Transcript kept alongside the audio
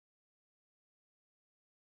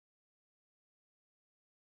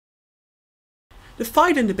The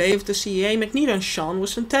fight in the bay of the CEA, Magneto and Sean,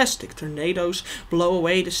 was fantastic. Tornadoes blow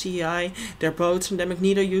away the CEI, their boats, and then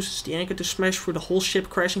Magneto uses the anchor to smash through the whole ship,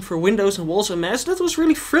 crashing through windows and walls a mess. That was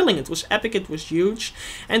really thrilling. It was epic, it was huge,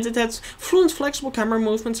 and it had fluent, flexible camera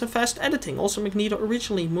movements and fast editing. Also, Magneto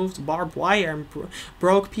originally moved barbed wire and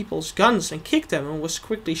broke people's guns and kicked them, and it was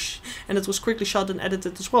quickly shot and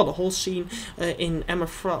edited as well. The whole scene with Emma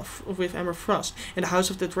Frost in the house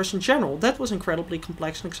of that Russian general, that was incredibly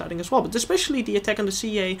complex and exciting as well. But especially the attack on the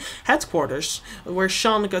CA headquarters, where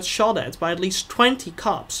Sean got shot at by at least 20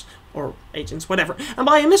 cops, or agents, whatever, and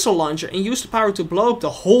by a missile launcher, and used the power to blow up the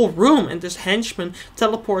whole room, and this henchman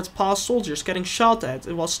teleports past soldiers getting shot at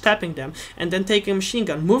while stabbing them, and then taking a machine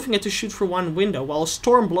gun, moving it to shoot through one window, while a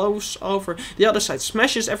storm blows over the other side,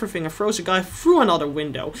 smashes everything, and throws a guy through another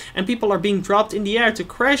window, and people are being dropped in the air to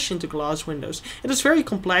crash into glass windows. It is very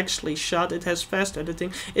complexly shot, it has fast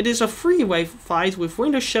editing, it is a freeway fight with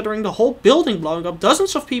windows shattering, the whole building blowing up,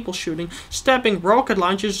 dozens of people shooting, stabbing, rocket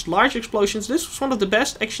launches, large explosions. This was one of the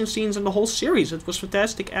best action scenes in the whole series. It was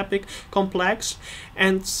fantastic, epic, complex,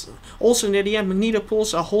 and also near the end Magneto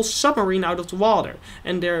pulls a whole submarine out of the water,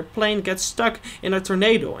 and their plane gets stuck in a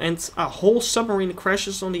tornado, and a whole submarine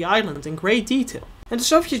crashes on the island in great detail. And the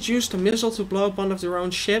Soviets used a missile to blow up one of their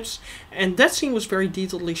own ships, and that scene was very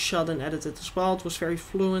detailedly shot and edited as well. It was very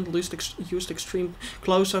fluent, used extreme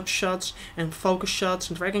close-up shots and focus shots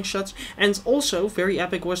and dragging shots, and also very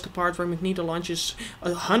epic was the part where Magneto launches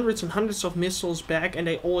hundreds and hundreds of missiles back, and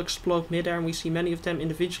they all explode midair, and we see many of them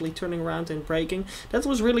individually turning around and breaking. That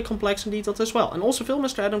was really complex and detailed as well. And also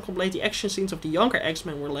Filmmaster Adam complained the action scenes of the younger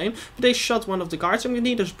X-Men were lame, but they shot one of the guards, and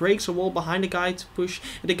Magneto breaks a wall behind the guy to push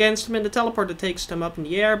it against him, and the teleporter takes them up in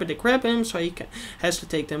the air, but they grab him, so he has to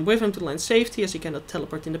take them with him to land safety, as he cannot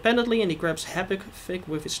teleport independently, and he grabs Havoc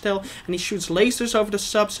with his tail, and he shoots lasers over the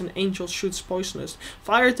subs, and Angel shoots poisonous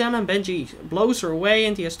fire at them, and Benji blows her away,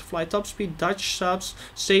 and he has to fly top speed, dodge subs,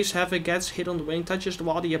 saves Havoc, gets hit on the wing, touches the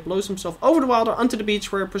water, yet blows himself over the water onto the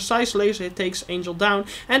beach, where a precise laser hit takes Angel down,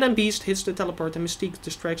 and then Beast hits the teleport, and Mystique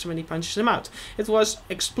distracts him, and he punches him out. It was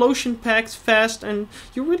explosion-packed, fast, and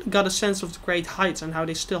you really got a sense of the great heights and how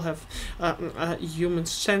they still have human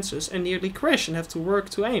senses and nearly crash and have to work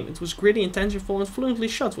to aim. It was gritty, intensiful, and fluently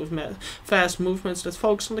shot with fast movements that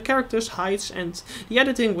focused on the characters, heights, and the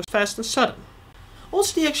editing was fast and sudden.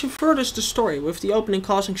 Also, the action furthers the story, with the opening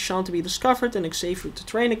causing Sean to be discovered and Xavier to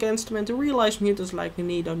train against him and to realize mutants like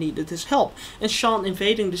Magneto needed his help, and Sean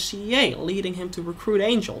invading the CEA, leading him to recruit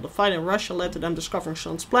Angel. The fight in Russia led to them discovering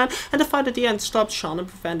Sean's plan, and the fight at the end stopped Sean and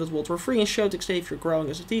prevented World War III and showed Xavier growing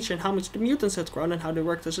as a teacher and how much the mutants had grown and how they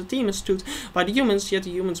worked as a team and stood by the humans, yet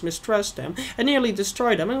the humans mistrust them and nearly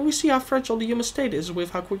destroy them, and we see how fragile the human state is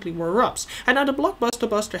with how quickly war erupts. And now the Blockbuster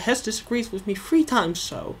Buster has disagreed with me 3 times,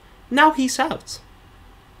 so now he's out.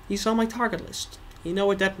 He's on my target list. You know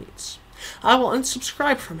what that means. I will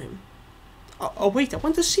unsubscribe from him. Oh wait, I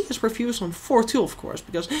want to see his reviews on 4-2, of course,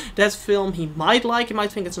 because that film he might like. He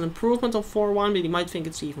might think it's an improvement on 4-1, but he might think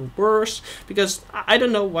it's even worse, because I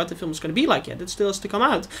don't know what the film is going to be like yet. It still has to come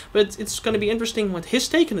out, but it's going to be interesting what his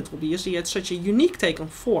take on it will be, as he had such a unique take on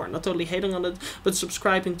 4, not totally hating on it, but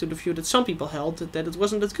subscribing to the view that some people held, that it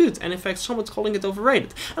wasn't that good, and in fact somewhat calling it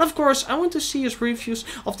overrated. And of course, I want to see his reviews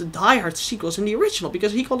of the Die Hard sequels in the original,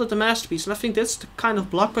 because he called it a masterpiece, and I think that's the kind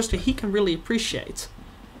of blockbuster he can really appreciate.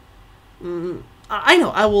 I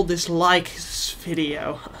know I will dislike his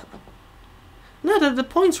video. No, the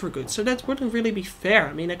points were good, so that wouldn't really be fair.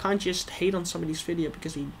 I mean, I can't just hate on somebody's video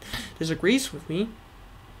because he disagrees with me.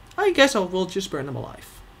 I guess I will just burn him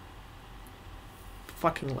alive.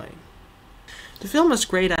 Fucking lame. The film has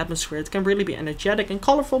great atmosphere, it can really be energetic and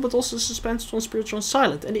colorful, but also suspenseful and spiritual and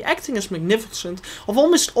silent, and the acting is magnificent of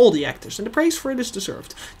almost all the actors, and the praise for it is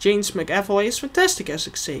deserved. James McAvoy is fantastic as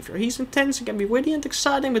Xavier. He's intense and can be witty and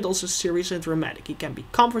exciting, but also serious and dramatic. He can be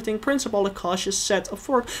comforting, principled, cautious, sad,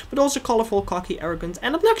 forward, but also colorful, cocky, arrogant,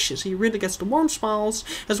 and obnoxious. He really gets the warm smiles,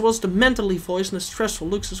 as well as the mentally voiced and the stressful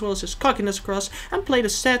looks, as well as his cockiness across, and played the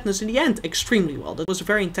sadness in the end extremely well. That was a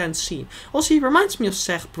very intense scene. Also, he reminds me of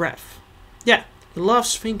Zach Braff. Yeah, he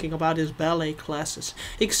loves thinking about his ballet classes.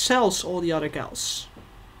 He excels all the other gals.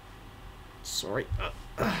 Sorry.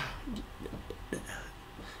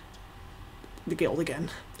 The guild again.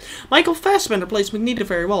 Michael Fassbender plays Magneto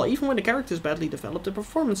very well. Even when the character is badly developed, the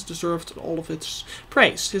performance deserved all of its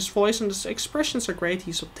praise. His voice and his expressions are great.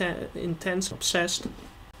 He's intense, obsessed.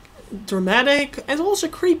 dramatic and also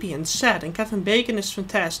creepy and sad, and Kevin Bacon is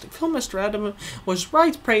fantastic. Filmmaster Adam was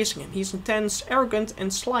right praising him. He's intense, arrogant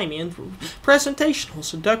and slimy, and presentational,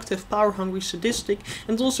 seductive, power-hungry, sadistic,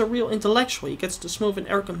 and also real intellectual. He gets the smooth and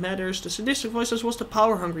arrogant matters, the sadistic voice, as well as the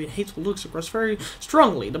power-hungry and hateful looks across very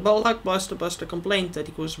strongly. The blockbuster buster complained that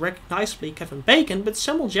he was recognizably Kevin Bacon, but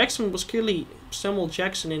Samuel Jackson was clearly Samuel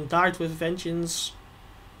Jackson in Die with Vengeance,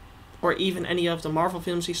 or even any of the Marvel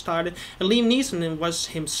films he started, and Liam Neeson was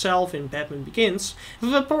himself in Batman Begins. If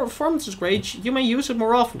the performance is great, you may use it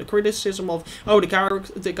more often. The criticism of, oh,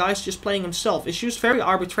 the guy's just playing himself, is used very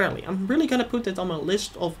arbitrarily. I'm really gonna put that on my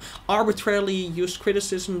list of arbitrarily used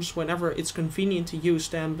criticisms whenever it's convenient to use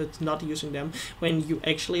them, but not using them when you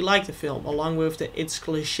actually like the film, along with the it's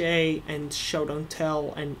cliche and show don't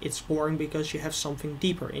tell and it's boring because you have something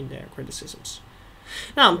deeper in their criticisms.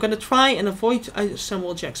 Now, I'm going to try and avoid a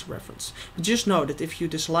Samuel Jackson reference, but just know that if you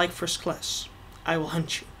dislike First Class, I will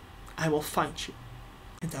hunt you, I will find you,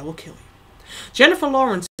 and I will kill you. Jennifer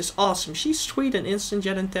Lawrence is awesome. She's sweet and instant,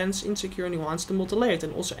 yet intense, insecure, nuanced, and multi-layered,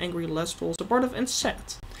 and also angry, lustful, supportive, and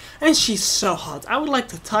sad. And she's so hot. I would like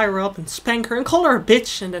to tie her up and spank her and call her a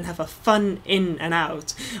bitch and then have a fun in and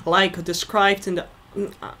out, like described in the...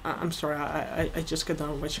 I'm sorry, I just got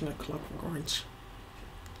done watching A Clockwork Orange.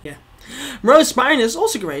 Yeah. Rose Byrne is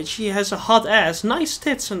also great. She has a hot ass, nice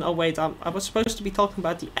tits, and oh wait, I was supposed to be talking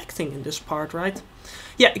about the acting in this part, right?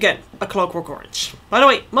 Yeah, again, A Clockwork Orange. By the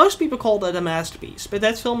way, most people call that a masterpiece, but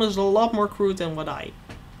that film is a lot more crude than what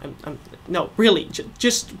no, really,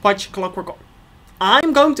 just watch A Clockwork Orange.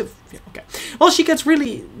 I'm going to... Yeah, okay. Well, she gets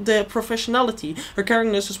really the professionality, her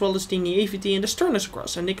caringness, as well as the naivety and the sternness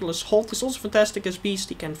across. And Nicholas Hoult is also fantastic as Beast.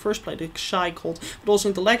 He can first play the shy, cold, but also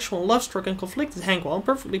intellectual, love-struck and conflicted Hank Well, and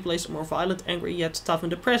perfectly plays the more violent, angry, yet tough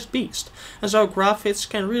and depressed Beast. And Zoe Kravitz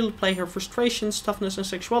can really play her frustrations, toughness and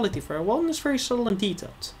sexuality very well, and is very subtle and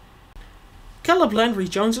detailed. Caleb Landry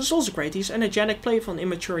Jones is also great. He's energetic, playful, and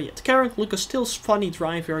immature yet caring. Lucas Still's funny,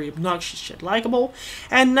 dry, very obnoxious yet likable.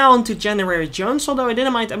 And now on to January Jones. Although I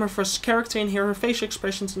didn't mind Emma Frost's character in here, her facial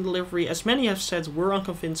expressions and delivery, as many have said, were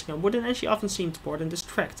unconvincing and wooden, and she often seemed bored and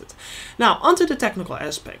distracted. Now, onto the technical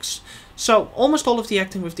aspects. So, almost all of the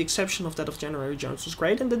acting, with the exception of that of January Jones, was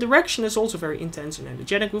great, and the direction is also very intense and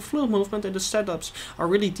energetic, with fluid movement, and the setups are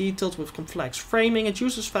really detailed with complex framing. It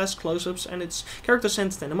uses fast close-ups, and it's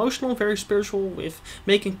character-centered and emotional, very spiritual, with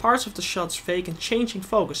making parts of the shots vague and changing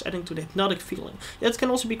focus, adding to the hypnotic feeling. Yet it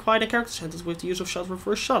can also be quite character-centered, with the use of shot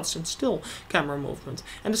reverse shots and still camera movement.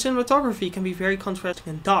 And the cinematography can be very contrasting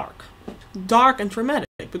and dark. Dark and dramatic,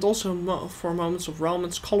 but also for moments of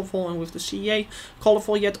romance, colorful, and with the CEA,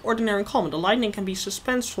 colorful yet ordinary and calm. The lighting can be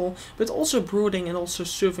suspenseful, but also brooding and also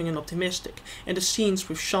soothing and optimistic. And the scenes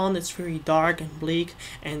with Sean, it's very dark and bleak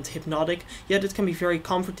and hypnotic, yet it can be very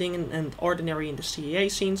comforting and ordinary in the CEA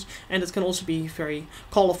scenes, and it can also be very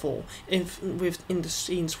colorful in the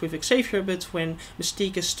scenes with Xavier, but when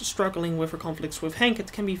Mystique is struggling with her conflicts with Hank,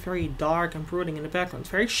 it can be very dark and brooding in the background,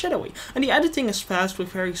 very shadowy. And the editing is fast, with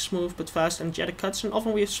very smooth but fast and energetic cuts, and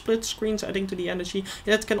often we have split screens adding to the energy.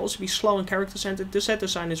 Yet it can also be slow and character-centered. The set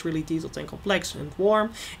design is really detailed and complex and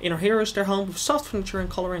warm. In our heroes, their home with soft furniture and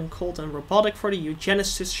coloring, cold and robotic. For the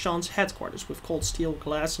eugenicist, Sean's headquarters with cold steel,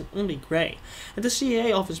 glass, and only grey. And the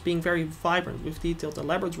CA office being very vibrant, with detailed,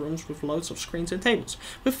 elaborate rooms with loads of screens and tables,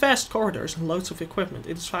 with vast corridors and loads of equipment.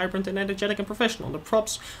 It is vibrant and energetic and professional. The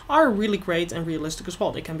props are really great and realistic as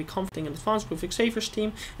well. They can be comforting and advanced with Xavier's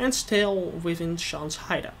team, and still within Sean's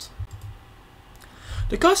hideout.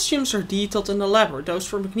 The costumes are detailed and elaborate. Those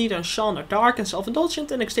for Magneto and Sean are dark and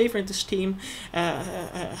self-indulgent, and Xavier and his team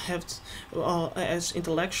as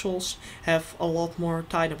intellectuals have a lot more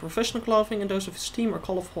tight and professional clothing, and those of his team are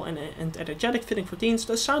colorful and energetic, fitting for teens.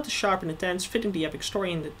 The sound is sharp and intense, fitting the epic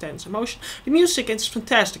story and the tense emotion. The music is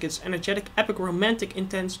fantastic. It's energetic, epic, romantic,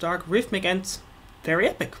 intense, dark, rhythmic, and very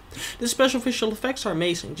epic. The special visual effects are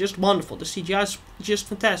amazing, just wonderful. The CGI is just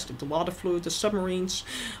fantastic. The water fluid, the submarines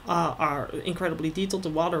are incredibly detailed. The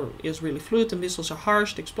water is really fluid. The missiles are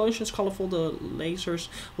harsh. The explosions colorful. The lasers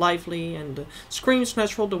lively, and the screams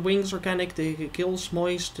natural. The wings organic. The gills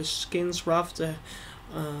moist. The skins rough. The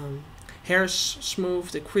hair's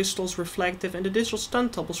smooth. The crystals reflective, and the digital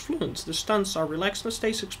stunt doubles fluent. The stunts are relaxed. The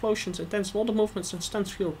stage explosions intense. And all the movements and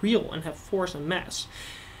stunts feel real and have force and mass.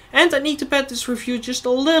 And I need to pad this review just a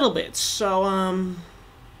little bit, so,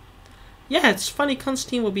 yeah, it's funny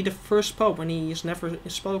Constantine will be the first pope when he is never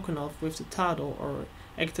spoken of with the title or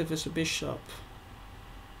active as a bishop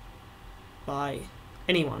by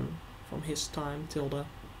anyone from his time till the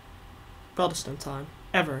Protestant time.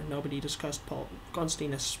 ever nobody discussed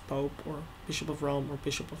Constantine as Pope or Bishop of Rome or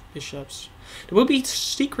Bishop of Bishops. There will be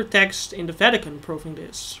secret texts in the Vatican proving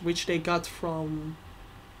this, which they got from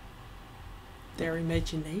their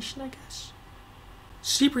imagination, I guess.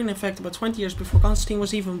 Cyprian, in fact, about 20 years before Constantine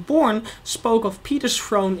was even born, spoke of Peter's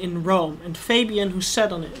throne in Rome and Fabian who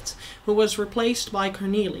sat on it, who was replaced by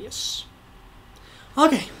Cornelius.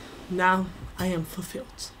 Okay, now I am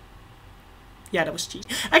fulfilled. Yeah, that was cheap.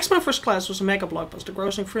 X-Men First Class was a mega blockbuster,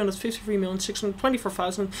 grossing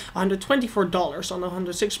 $353,624,124 on a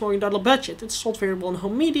 $106 million budget. It sold very well in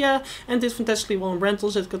home media and did fantastically well in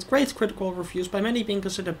rentals. It got great critical reviews, by many being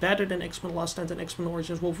considered better than X-Men Last Stand and X-Men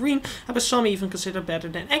Origins Wolverine, and by some even considered better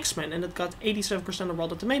than X-Men. And it got 87% of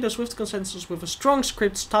Rotten Tomatoes, with consensus with a strong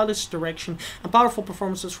script, stylish direction, and powerful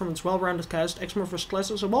performances from its well-rounded cast. X-Men First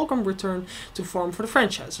Class is a welcome return to form for the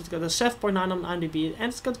franchise. It got a 7.9 on IMDb,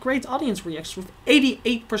 and it's got great audience reactions, with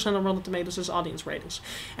 88% of Rotten Tomatoes as audience ratings.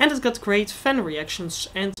 And it got great fan reactions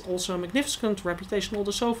and also a magnificent reputation,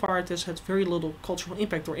 although so far it has had very little cultural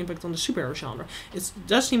impact or impact on the superhero genre. It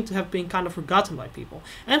does seem to have been kind of forgotten by people,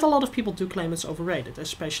 and a lot of people do claim it's overrated,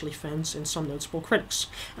 especially fans and some notable critics.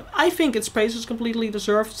 I think its praise is completely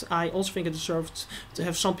deserved. I also think it deserved to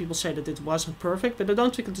have some people say that it wasn't perfect, but I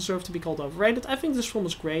don't think it deserved to be called overrated. I think this film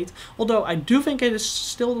is great, although I do think it is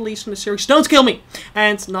still the least in the series. Don't kill me!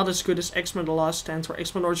 And not as good as X-Men The Last Stand or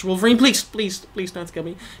X-Men Origins Wolverine. Please don't kill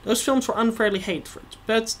me. Those films were unfairly hated,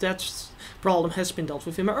 but that problem has been dealt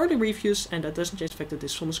with in my early reviews, and that doesn't change the fact that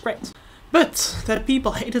this film is great. But that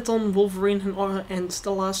people hated on Wolverine and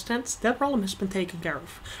The Last Stand, that problem has been taken care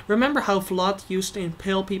of. Remember how Vlad used to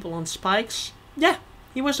impale people on spikes? Yeah,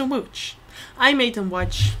 he was a witch. I made him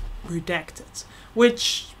watch Redacted,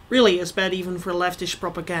 which really is bad even for leftish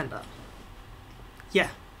propaganda. Yeah,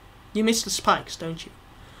 you miss the spikes, don't you?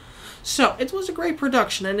 So, it was a great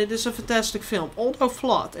production, and it is a fantastic film, although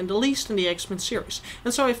flawed, and the least in the X-Men series.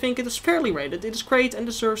 And so I think it is fairly rated, it is great and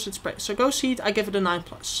deserves its praise. So go see it, I give it a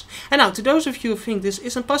 9+. And now, to those of you who think this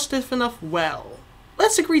isn't positive enough, well,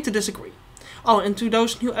 let's agree to disagree. Oh, and to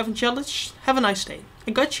those new evangelists, have a nice day.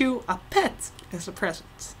 I got you a pet as a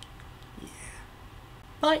present. Yeah.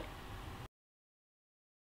 Bye.